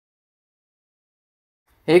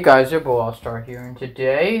Hey guys, your boy All-Star here, and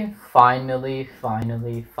today, finally,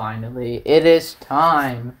 it is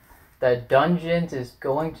time that Dungeons is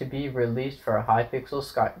going to be released for Hypixel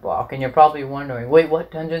Skyblock. And you're probably wondering, wait,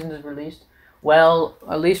 what Dungeons is released? Well,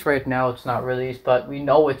 at least right now it's not released, but we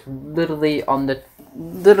know it's literally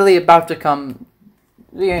about to come.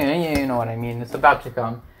 Yeah, you know what I mean, it's about to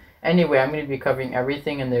come. Anyway, I'm going to be covering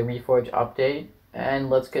everything in the REFORGE update,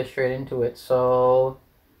 and let's get straight into it. So,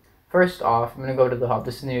 first off, I'm gonna go to the hub.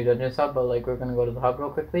 This is the new Dungeons hub, but we're gonna go to the hub real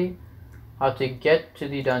quickly. How to get to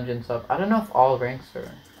the Dungeons hub. I don't know if all ranks are.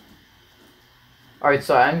 Alright,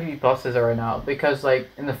 so MVP pluses are right now because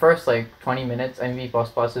in the first 20 minutes MVP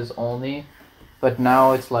plus pluses only, but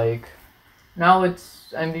now it's MVP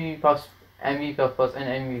plus, MVP plus, and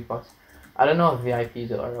MVP plus. I don't know if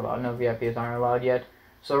VIPs are allowed. No, VIPs aren't allowed yet.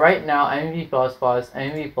 So right now, MVP plus plus,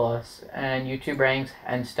 MVP plus, and YouTube ranks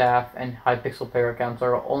and staff and Hypixel player accounts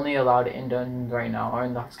are only allowed in Dungeons right now, or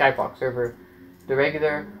in the Skyblock server, the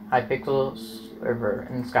regular Hypixel server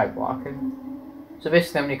in Skyblock. So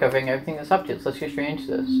basically, I'm going to be covering everything that's up to. So let's get straight into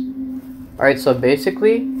this. Alright, so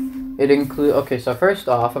basically, it includes. Okay, so first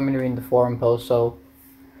off, I'm going to read the forum post. So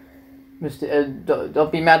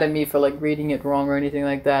don't be mad at me for reading it wrong or anything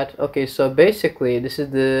like that. Okay, so basically this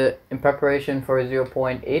is in preparation for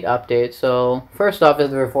 0.8 update. So first off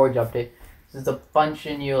is the Reforge update. This is a bunch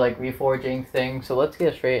of new reforging things. So let's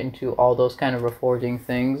get straight into all those kind of reforging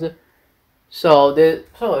things. So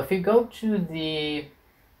if you go to the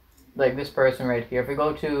this person right here, if we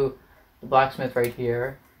go to the blacksmith right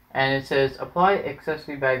here, and it says apply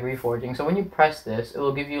accessory bag reforging. So when you press this, it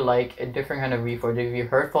will give you a different kind of reforge. It'll give you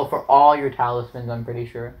hurtful for all your talismans, I'm pretty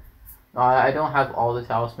sure. I don't have all the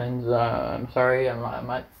talismans. I'm sorry,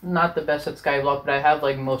 I'm not the best at Skyblock, but I have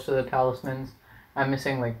most of the talismans. I'm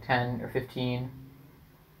missing 10 or 15.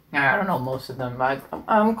 I don't know most of them.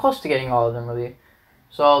 I'm close to getting all of them really.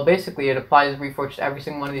 So basically, it applies Reforge to every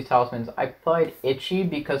single one of these talismans. I applied Itchy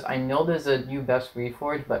because I know there's a new best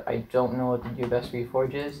Reforge, but I don't know what the new best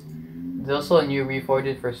Reforge is. There's also a new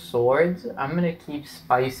Reforge for swords. I'm gonna keep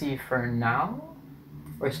Spicy for now.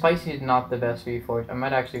 Or Spicy is not the best Reforge. I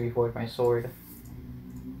might actually reforge my sword.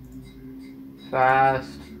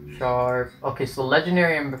 Fast, sharp. Okay, so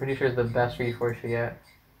Legendary I'm pretty sure is the best Reforge to get.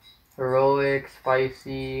 Heroic,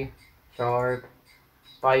 Spicy, Sharp.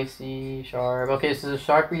 Spicy, sharp. Okay, so the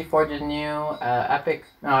sharp reforge is new. Epic.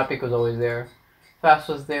 No, epic was always there. Fast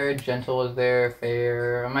was there. Gentle was there.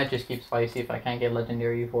 Fair. I might just keep spicy if I can't get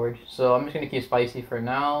legendary reforge. So I'm just gonna keep spicy for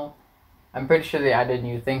now. I'm pretty sure they added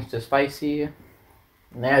new things to spicy. And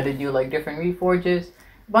they added new different reforges.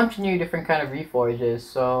 A bunch of new different kind of reforges.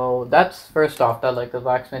 So that's first off. That the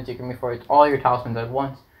blacksmith you can reforge all your talismans at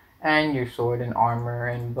once, and your sword and armor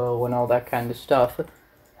and bow and all that kind of stuff.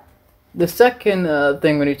 The second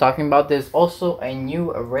thing when you're talking about, there's also a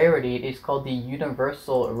new rarity. It's called the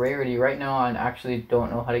Universal Rarity. Right now, I actually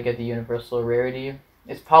don't know how to get the Universal Rarity.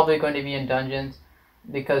 It's probably going to be in Dungeons,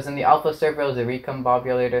 because in the Alpha server, it was a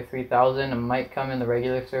Recombobulator 3000. It might come in the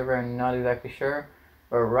regular server, I'm not exactly sure.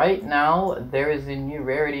 But right now, there is a new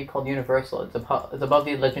rarity called Universal. It's above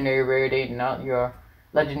the Legendary Rarity, not your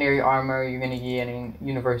Legendary Armor. You're going to be getting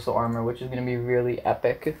Universal Armor, which is going to be really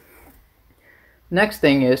epic. Next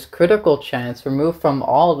thing is critical chance removed from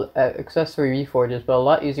all accessory reforges, but a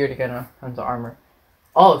lot easier to get on tons of armor.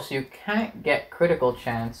 Oh, so you can't get critical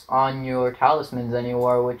chance on your talismans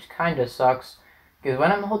anymore, which kind of sucks. Because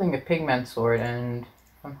when I'm holding a pigment sword, and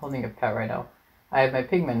I'm holding a pet right now, I have my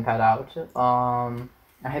pigment pet out.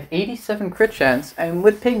 I have 87 crit chance, and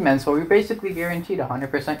with pigment sword, you're basically guaranteed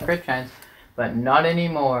 100% crit chance, but not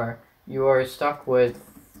anymore. You are stuck with.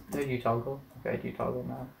 Did you toggle? Okay, I do toggle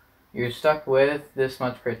now. You're stuck with this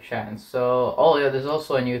much crit chance. So, oh yeah, there's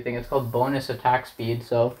also a new thing. It's called bonus attack speed.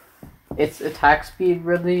 So, it's attack speed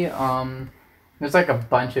really. There's a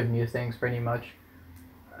bunch of new things pretty much.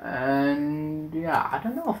 And yeah, I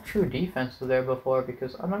don't know if true defense was there before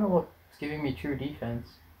because I don't know what's giving me true defense.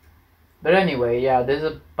 But anyway, yeah, there's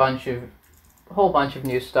a whole bunch of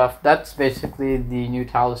new stuff. That's basically the new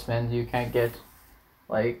talismans. You can't get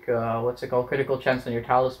what's it called? Critical chance on your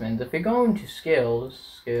talismans. If you go into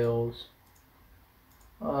skills,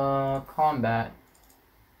 combat.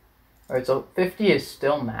 Alright, so 50 is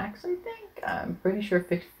still max, I think? I'm pretty sure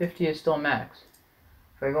 50 is still max.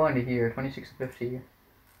 If I go into here, 26 to 50.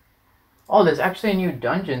 Oh, there's actually a new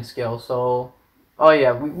dungeon skill, so. Oh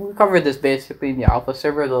yeah, we covered this basically in the alpha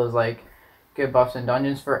server. Those good buffs and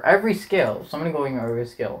dungeons for every skill. So I'm gonna go over every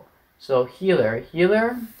skill. So healer.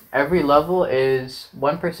 Every level is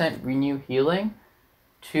 1% renew healing,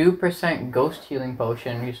 2% ghost healing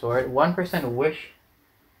potion restored, 1% wish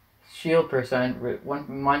shield percent,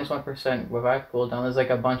 -1% revive cooldown. There's like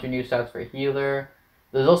a bunch of new stats for healer.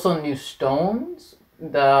 There's also new stones,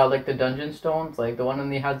 the dungeon stones, like the one in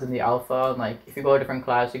the heads in the alpha. And like if you go a different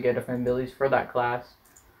class, you get different abilities for that class.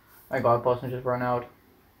 My god, potion just run out.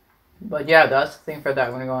 But yeah, that's the thing for that.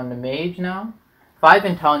 We're gonna go on to mage now. 5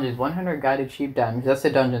 intelligence, 100 guided sheep damage. That's the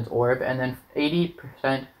dungeon's orb, and then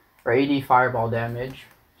 80% or 80 fireball damage.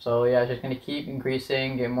 So yeah, it's just gonna keep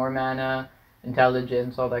increasing, get more mana,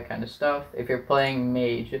 intelligence, all that kind of stuff. If you're playing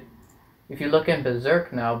mage, if you look in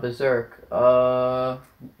Berserk now, Berserk,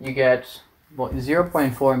 you get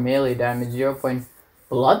 0.4 melee damage, 0.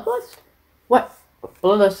 Bloodlust? What?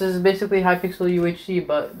 Bloodlust is basically Hypixel UHC,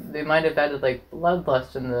 but they might have added like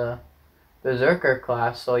Bloodlust in the Berserker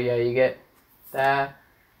class. So yeah, you get that.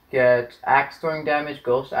 Get axe throwing damage,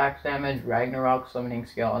 ghost axe damage, Ragnarok summoning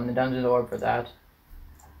skill, and the dungeon orb for that.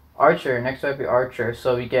 Archer, next up be Archer.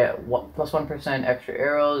 So we get +1% extra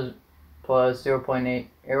arrows, plus 0.8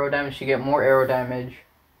 arrow damage. You get more arrow damage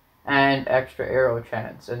and extra arrow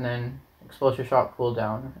chance, and then explosive shot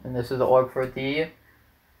cooldown. And this is the orb for the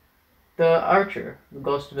Archer. The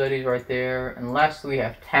ghost ability is right there. And lastly, we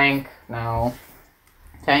have Tank now.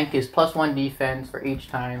 Tank is +1 defense for each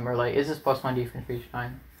time, or like, is this +1 defense for each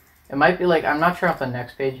time? It might be like, I'm not sure if the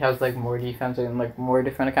next page has like more defense and like more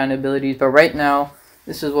different kind of abilities, but right now,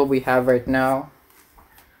 this is what we have right now.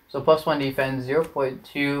 So +1 defense,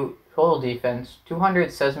 0.2 total defense,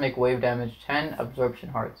 200 seismic wave damage, 10 absorption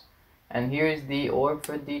hearts. And here's the orb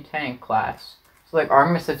for the Tank class. So like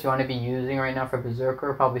armor sets you want to be using right now for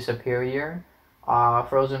Berserker, probably Superior.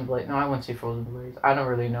 Frozen Blade, no, I wouldn't see Frozen Blades. I don't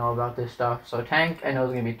really know about this stuff. So Tank, I know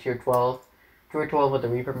is going to be tier 12. Tier 12 with the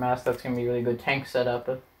Reaper Mask, that's going to be really good tank setup.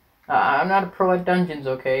 I'm not a pro at dungeons,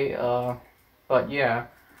 okay? But yeah,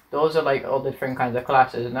 those are like all the different kinds of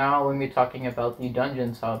classes. Now we're going to be talking about the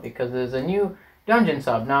Dungeon Sub, because there's a new Dungeon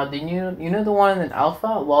Sub. Now the new, you know the one in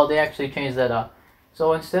Alpha? Well, they actually changed that up.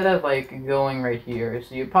 So instead of like going right here,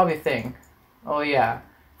 so you probably think, oh yeah,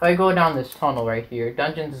 if I go down this tunnel right here,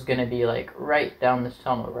 Dungeons is going to be like right down this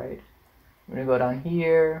tunnel, right? I'm going to go down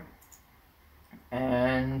here,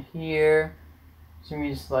 and here. So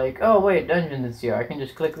he's like, oh wait, Dungeons is here. I can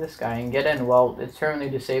just click this guy and get in. Well, it's currently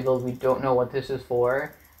disabled. We don't know what this is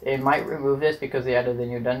for. They might remove this because they added the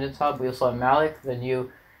new Dungeon Hub. We also have Malik, the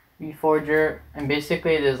new Reforger. And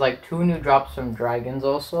basically there's like 2 new drops from dragons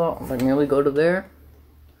also. Let me really go to there.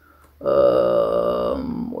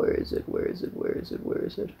 Where is it? Where is it? Where is it? Where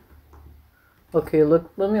is it? Okay,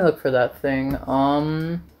 look, let me look for that thing.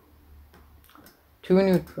 2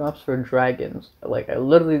 new drops for dragons. Like, I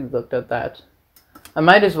literally looked at that. I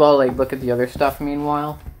might as well, like, look at the other stuff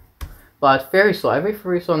meanwhile. But Fairy Soul, every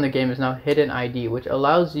Fairy Soul in the game is now Hidden ID, which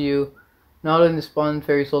allows you not only to spawn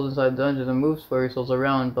Fairy Souls inside dungeons and moves Fairy Souls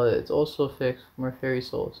around, but it's also fixed for more Fairy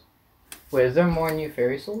Souls. Wait, is there more new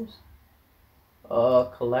Fairy Souls?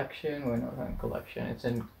 Collection. Wait, no, it's not in collection. It's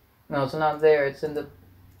in. No, it's not there. It's in the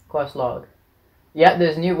quest log. Yeah,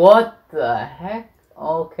 there's new. What the heck?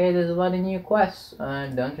 Okay, there's a lot of new quests.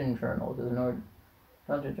 Dungeon journal. There's no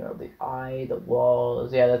dungeon journal. The eye, the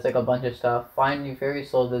walls. Yeah, that's like a bunch of stuff. Find new fairy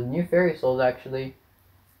souls. There's new fairy souls actually.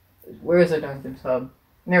 Where is the dungeon hub?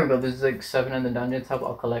 There we go. There's like 7 in the dungeon hub.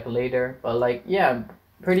 I'll collect later. But like, yeah,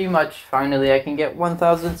 pretty much. Finally, I can get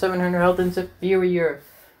 1,700 health in Superior.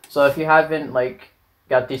 So if you haven't like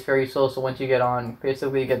got these fairy souls, so once you get on,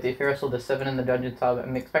 basically you get the fairy soul, the 7 in the dungeon hub.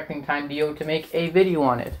 I'm expecting Time Dio to make a video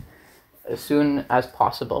on it as soon as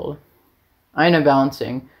possible. Item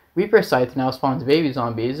balancing. Reaper Scythe now spawns baby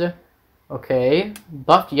zombies. Okay.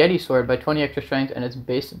 Buffed Yeti Sword by 20 extra strength and its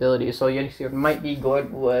base ability. So Yeti Sword might be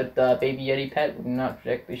good with baby Yeti pet. We're not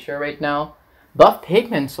exactly sure right now. Buffed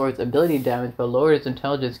Pigman Sword's ability damage but lowered its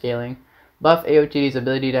intelligence scaling. Buff AOTD's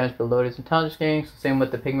ability damage but lowered its intelligence scaling. So same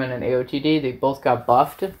with the Pigman and AOTD. They both got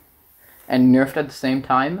buffed and nerfed at the same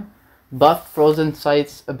time. Buffed Frozen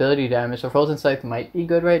Scythe's ability damage. So Frozen Scythe might be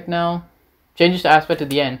good right now. Changes to aspect at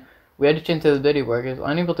the end. We had to change the ability work. It's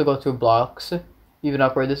unable to go through blocks. Even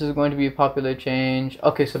upward. This is going to be a popular change.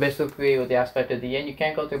 Okay, so basically with the aspect at the end, you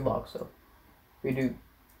can't go through blocks. So we do.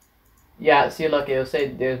 Yeah, see, look, it'll say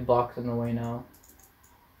there's blocks in the way now.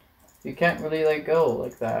 You can't really like go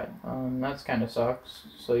like that. That's kind of sucks.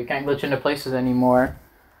 So you can't glitch into places anymore.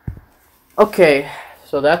 Okay,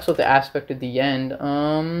 so that's what the aspect at the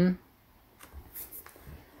end.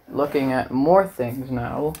 Looking at more things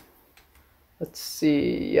now. Let's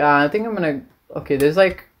see. Yeah, I think I'm gonna. Okay, there's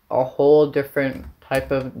like a whole different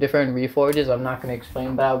type of different reforges. I'm not gonna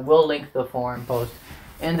explain, but I will link the forum post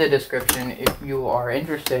in the description if you are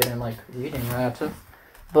interested in like reading that.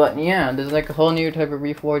 But yeah, there's like a whole new type of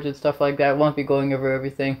reforge and stuff like that. I won't be going over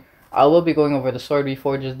everything. I will be going over the sword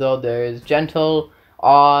reforges though. There is gentle,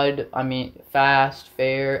 odd, fast,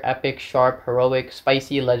 fair, epic, sharp, heroic,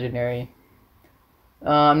 spicy, legendary.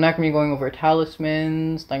 I'm not going to be going over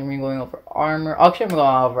talismans, not going to be going over armor. Actually, I'm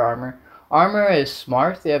going over armor. Armor is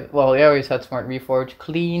smart. They always had smart reforge.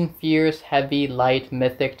 Clean, fierce, heavy, light,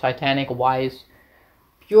 mythic, titanic, wise,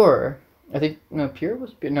 pure. I think, pure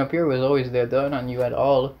was always there though, not new at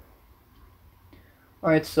all.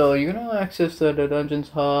 Alright, so you're gonna access the Dungeons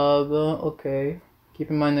Hub. Okay. Keep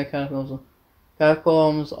in mind the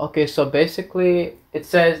catacombs. Okay, so basically, it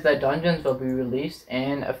says that dungeons will be released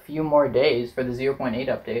in a few more days for the 0.8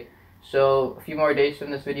 update. So, a few more days from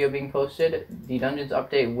this video being posted, the dungeons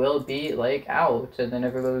update will be, out, and then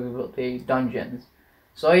everybody will play dungeons.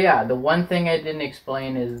 So yeah, the one thing I didn't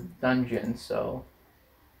explain is dungeons, so...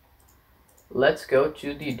 Let's go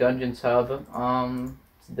to the Dungeons Hub,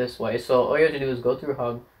 this way. So all you have to do is go through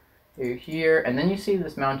Hub, you're here, and then you see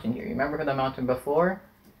this mountain here. You remember the mountain before?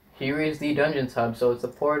 Here is the Dungeons Hub, so it's a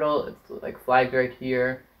portal, it's flagged right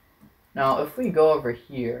here. Now if we go over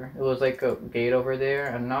here, it was a gate over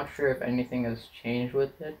there. I'm not sure if anything has changed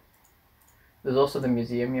with it. There's also the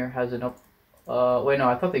museum here, has it up. Wait, no,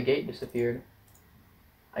 I thought the gate disappeared.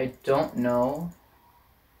 I don't know.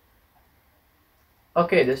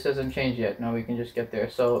 Okay, this doesn't change yet. Now we can just get there.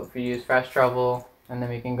 So if we use fast travel, and then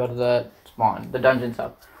we can go to the spawn, the Dungeons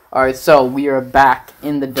Hub. Alright, so we are back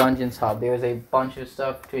in the Dungeons Hub. There's a bunch of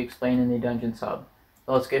stuff to explain in the Dungeons Hub.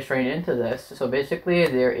 So let's get straight into this. So basically,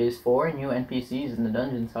 there is 4 new NPCs in the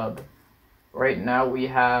Dungeons Hub. Right now we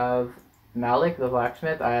have Malik, the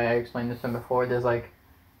blacksmith. I explained this one before. There's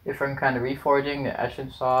different kind of reforging, the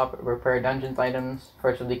Eshin shop, repair dungeons items.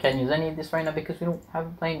 Fortunately, we can't use any of this right now because we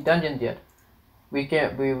haven't played dungeons yet. We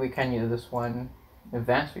can use this one,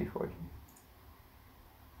 advanced reforging.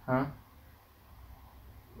 Huh?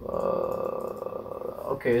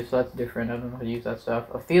 Okay, so that's different. I don't know how to use that stuff.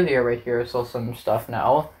 Ophelia right here sells some stuff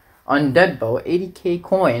now. Undead bow, 80k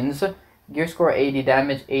coins. Gear score 80,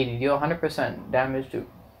 damage 80. Deal 100% damage to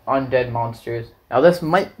undead monsters. Now this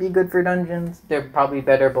might be good for dungeons. There are probably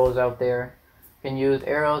better bows out there. You can use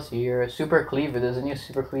arrows here. Super cleaver. There's a new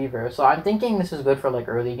super cleaver. So I'm thinking this is good for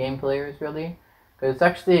early game players, really. Because it's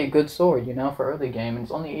actually a good sword, for early game, and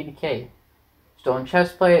it's only 80k. Stone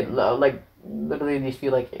chestplate, literally these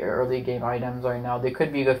feel like early game items right now. They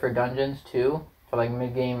could be good for dungeons too, for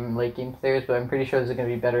mid game, late game players, but I'm pretty sure there's going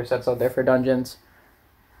to be better sets out there for dungeons.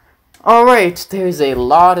 Alright, there's a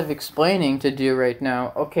lot of explaining to do right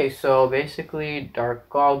now. Okay, so basically, dark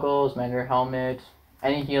goggles, Mender helmet,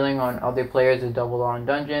 any healing on other players is doubled on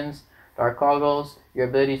dungeons. Dark goggles, your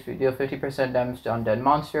abilities deal 50% damage to undead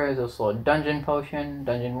monsters. Also, dungeon potion,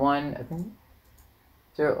 dungeon 1, I think.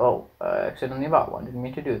 0. Oh, I accidentally bought one. Didn't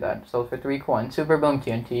mean to do that. So for 3 coins. Super boom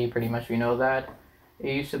TNT, pretty much we know that.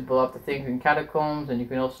 It used to blow up the things in catacombs, and you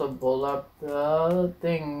can also blow up the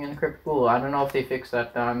thing in Crypt Pool. I don't know if they fixed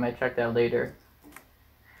that. I might check that later.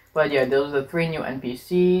 But yeah, those are the 3 new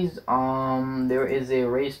NPCs. There is a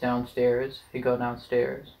race downstairs. If you go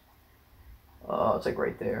downstairs, it's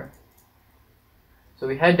right there. So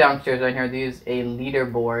we head downstairs right here. There's a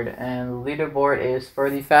leaderboard, and the leaderboard is for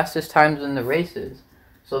the fastest times in the races.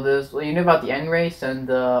 So there's, you know about the end race and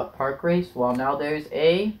the park race? Well, now there's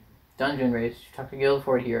a dungeon race. Talk to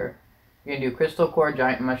Guildford here. You're going to do Crystal Core,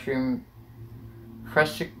 Giant Mushroom,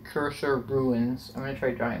 Precursor Ruins. I'm going to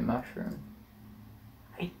try Giant Mushroom.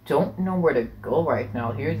 I don't know where to go right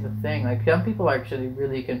now. Here's the thing. Some people are actually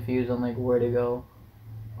really confused on, where to go.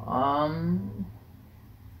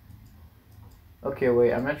 Okay,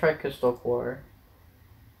 wait, I'm gonna try Crystal Core.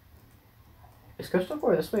 Is Crystal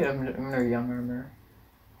Core this way? I'm gonna young armor.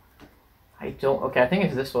 Okay, I think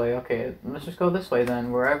it's this way. Okay, let's just go this way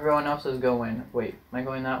then, where everyone else is going. Wait, am I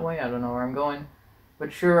going that way? I don't know where I'm going.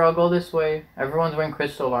 But sure, I'll go this way. Everyone's wearing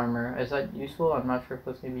crystal armor. Is that useful? I'm not sure if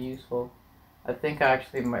that's gonna be useful. I think I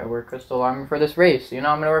actually might wear crystal armor for this race. I'm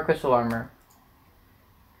gonna wear crystal armor.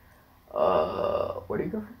 Where do you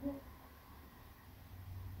go from here?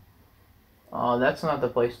 Oh, that's not the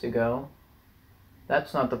place to go.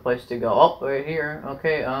 That's not the place to go. Oh, we're here.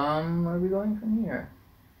 Okay, where are we going from here?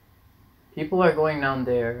 People are going down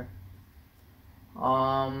there.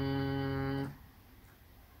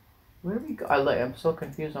 Where do we go? I'm so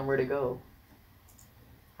confused on where to go.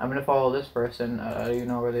 I'm gonna follow this person. I don't even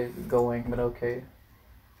know where they're going, but okay.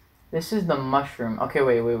 This is the mushroom. Okay,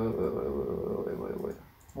 wait.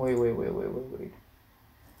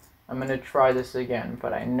 I'm gonna try this again,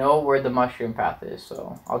 but I know where the mushroom path is,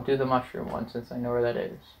 so I'll do the mushroom one since I know where that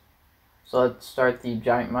is. So let's start the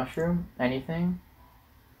giant mushroom. Anything?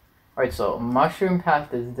 Alright, so mushroom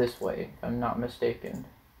path is this way, if I'm not mistaken.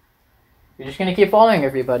 You're just gonna keep following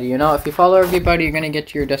everybody, you know? If you follow everybody, you're gonna get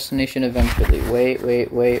to your destination eventually. Wait.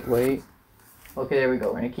 Okay, there we go.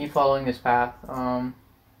 We're gonna keep following this path.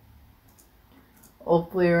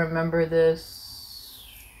 Hopefully remember this.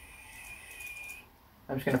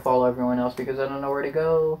 I'm just gonna follow everyone else because I don't know where to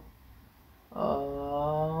go.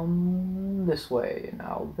 This way.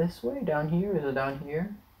 Now, this way? Down here? Is it down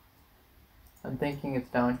here? I'm thinking it's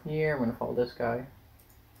down here. I'm gonna follow this guy.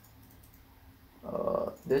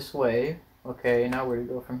 This way. Okay, now where to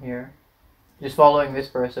go from here? Just following this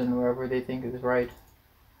person wherever they think is right.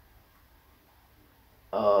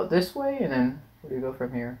 This way, and then where do we go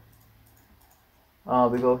from here?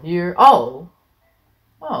 We go here. Oh!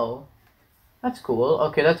 That's cool.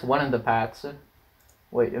 Okay, that's one of the paths.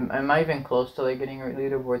 Wait, am I even close to like getting a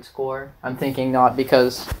leaderboard score? I'm thinking not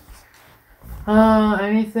because...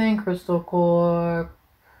 anything, crystal core,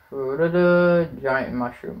 giant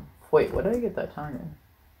mushroom. Wait, what did I get that time in?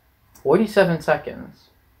 47 seconds.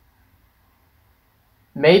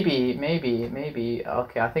 Maybe.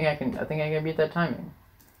 Okay, I think I can beat that timing.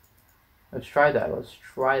 Let's try that.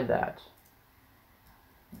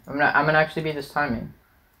 I'm gonna actually beat this timing.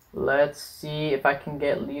 Let's see if I can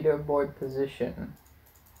get leaderboard position.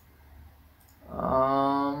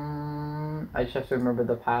 I just have to remember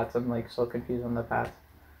the paths. I'm like so confused on the paths.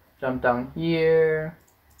 Jump down here.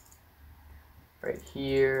 Right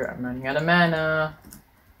here. I'm running out of mana.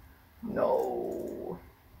 No.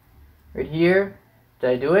 Right here. Did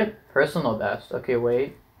I do it? Personal best. Okay,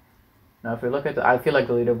 wait. Now if we look at the... I feel like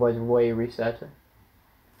the leaderboard's way reset.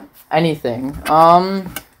 Anything.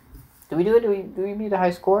 Do we do it? Do we meet a high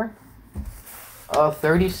score?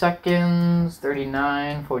 30 seconds,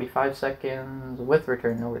 39, 45 seconds, with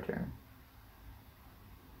return, no return.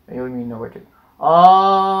 What do you mean no return?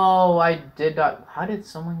 Oh, I did not... How did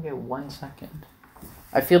someone get 1 second?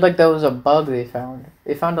 I feel like that was a bug they found.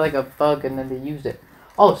 They found like a bug and then they used it.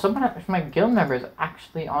 Oh, my guild member is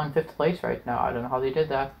actually on 5th place right now. I don't know how they did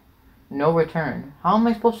that. No return. How am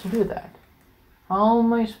I supposed to do that? I'm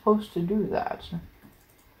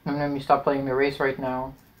gonna stop playing the race right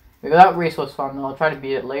now. Because that race was fun though. I'll try to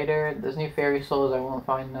beat it later. There's new fairy souls I won't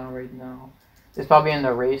find right now. It's probably in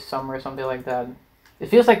the race somewhere, something like that. It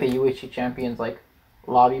feels like the UHG Champions like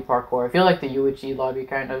lobby parkour. I feel like the UHG lobby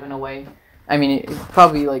kind of in a way. I mean, it's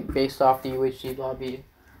probably like based off the UHG lobby,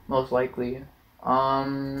 most likely.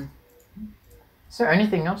 Is there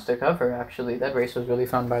anything else to cover actually? That race was really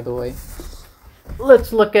fun, by the way.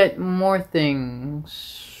 Let's look at more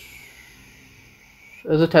things.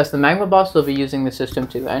 As a test, the magma boss will be using the system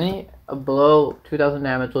too. Any below 2,000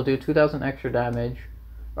 damage will do 2,000 extra damage.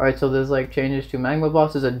 Alright, so there's like changes to magma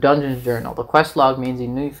boss is a dungeons journal. The quest log means the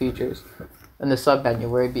new features in the sub menu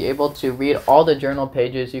where you'll be able to read all the journal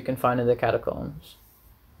pages you can find in the catacombs.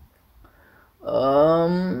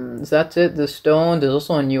 That's it. The stone, there's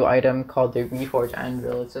also a new item called the REFORGE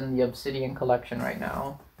Anvil. It's in the Obsidian collection right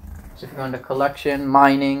now. So if we go into collection,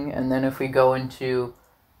 mining, and then if we go into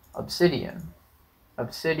Obsidian.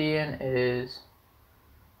 Obsidian is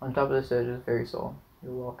on top of this edge is Fairy Soul.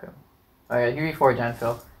 You're welcome. Alright, ReForge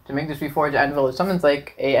Anvil. To make this ReForge Anvil, it summons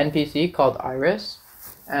like a NPC called Iris.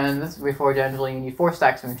 And this ReForge Anvil, you need 4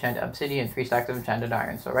 stacks of enchanted obsidian, 3 stacks of enchanted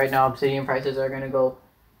iron. So right now, obsidian prices are going to go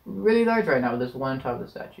really large right now. There's one on top of the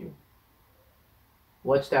statue.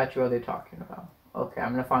 What statue are they talking about? Okay,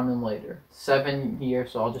 I'm going to find them later. 7 here,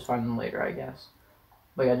 so I'll just find them later, I guess.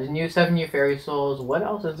 But yeah, there's 7 new fairy souls. What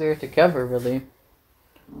else is there to cover, really?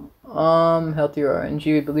 Healthier RNG.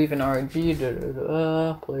 We believe in RNG.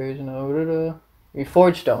 Players know.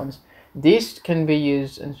 Reforged stones. These can be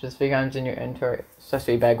used in specific items in your inventory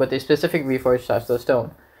accessory bag with a specific reforged slash the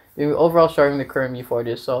stone. The overall starting the current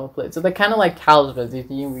reforges. So they're kind of like talismans. These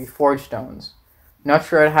reforged stones. Not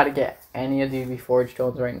sure how to get any of these reforged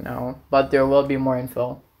stones right now, but there will be more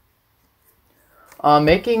info.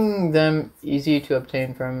 Making them easy to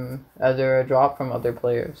obtain from as they're a drop from other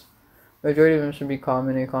players. Majority of them should be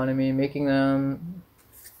common economy. Making them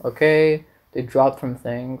okay. They drop from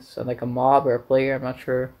things, so like a mob or a player. I'm not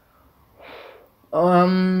sure.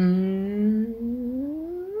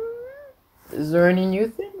 Is there any new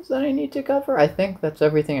things that I need to cover? I think that's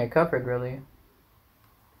everything I covered, really.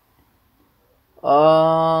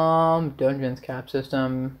 Dungeons cap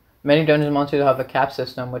system. Many dungeon monsters have a cap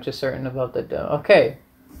system, which is certain about the okay.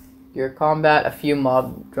 Your combat, a few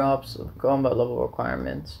mob drops, combat level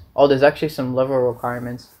requirements. Oh, there's actually some level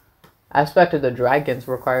requirements. Aspect of the dragons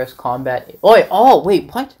requires combat. Oh,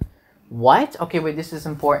 wait, what? What? Okay, wait, this is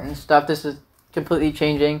important stuff. This is completely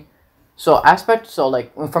changing. So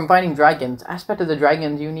like from fighting dragons, aspect of the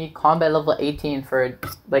dragons, you need combat level 18 for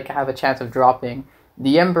like have a chance of dropping.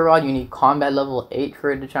 The Ember Rod, you need combat level 8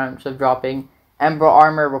 for the chance of dropping. Ember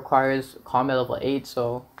Armor requires combat level 8,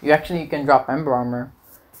 so you can drop Ember Armor.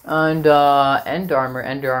 And End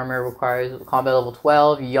Armor requires combat level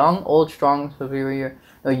 12. Young, Old, Strong, Superior.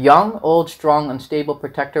 No, Young, Old, Strong, Unstable,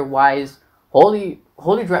 Protector, Wise.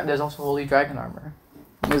 There's also Holy Dragon Armor.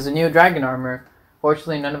 There's a new Dragon Armor.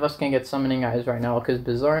 Fortunately, none of us can get Summoning Eyes right now because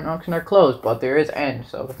Bazaar and Auction are closed, but there is End,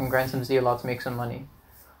 so we can grind some Zealots, make some money.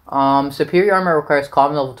 Superior Armor requires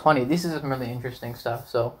combat level 20. This is some really interesting stuff,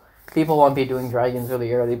 so people won't be doing dragons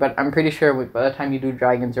really early, but I'm pretty sure by the time you do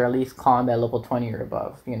dragons, you're at least combat level 20 or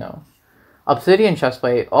above, you know. Obsidian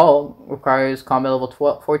Chestplate, requires combat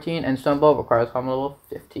level 14, and Stone Bow requires combat level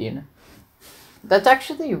 15. That's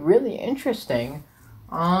actually really interesting.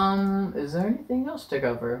 Is there anything else to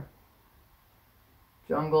cover?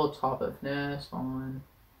 Jungle, Top of Nest, on.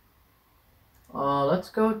 Let's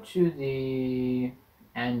go to the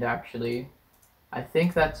end, actually. I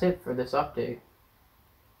think that's it for this update.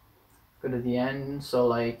 Go to the end. So,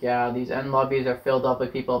 like, yeah, these end lobbies are filled up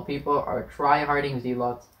with people. People are try-harding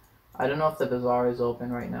Zealots. I don't know if the Bazaar is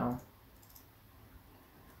open right now.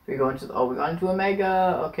 We got into a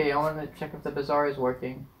Mega. Okay, I want to check if the Bazaar is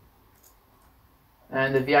working.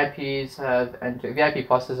 And the VIPs have entered. VIP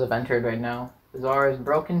pluses have entered right now. Bazaar is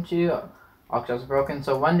broken too. Auction is broken.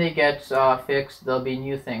 So when they get fixed, there'll be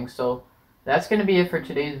new things. So that's gonna be it for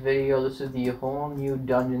today's video. This is the whole new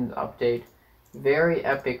Dungeons update. Very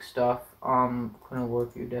epic stuff. Couldn't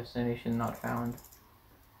work. Your destination not found.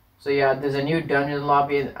 So yeah, there's a new Dungeons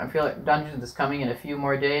lobby. I feel like Dungeons is coming in a few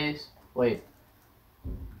more days. Wait.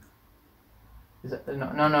 Is that,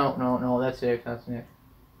 no, that's it. That's it.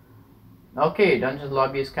 Okay, Dungeons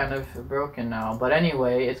lobby is kind of broken now. But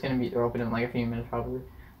anyway, it's going to be open in like a few minutes probably.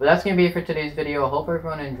 But that's going to be it for today's video. I hope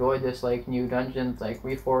everyone enjoyed this like new Dungeons, like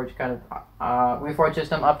REFORGE kind of, REFORGE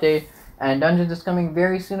system update. And Dungeons is coming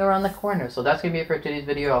very soon around the corner. So that's going to be it for today's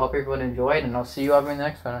video. I hope everyone enjoyed, and I'll see you over in the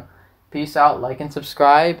next one. Peace out, like and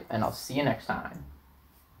subscribe, and I'll see you next time.